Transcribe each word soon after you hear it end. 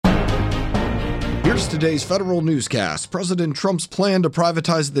Here's today's federal newscast. President Trump's plan to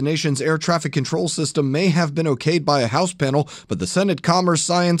privatize the nation's air traffic control system may have been okayed by a House panel, but the Senate Commerce,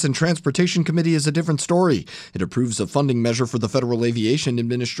 Science, and Transportation Committee is a different story. It approves a funding measure for the Federal Aviation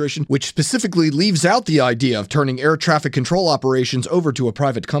Administration, which specifically leaves out the idea of turning air traffic control operations over to a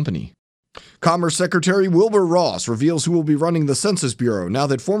private company. Commerce Secretary Wilbur Ross reveals who will be running the Census Bureau now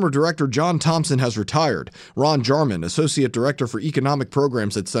that former Director John Thompson has retired. Ron Jarman, Associate Director for Economic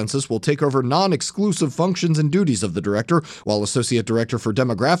Programs at Census, will take over non-exclusive functions and duties of the director, while Associate Director for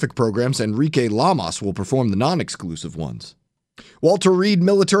Demographic Programs Enrique Lamas will perform the non-exclusive ones. Walter Reed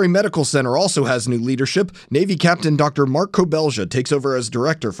Military Medical Center also has new leadership. Navy Captain Dr. Mark Kobelja takes over as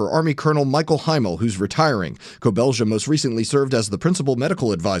director for Army Colonel Michael Heimel, who's retiring. Kobelja most recently served as the principal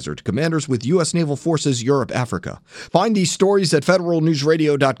medical advisor to commanders with U.S. Naval Forces Europe-Africa. Find these stories at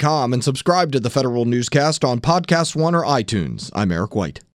federalnewsradio.com and subscribe to the Federal Newscast on Podcast One or iTunes. I'm Eric White.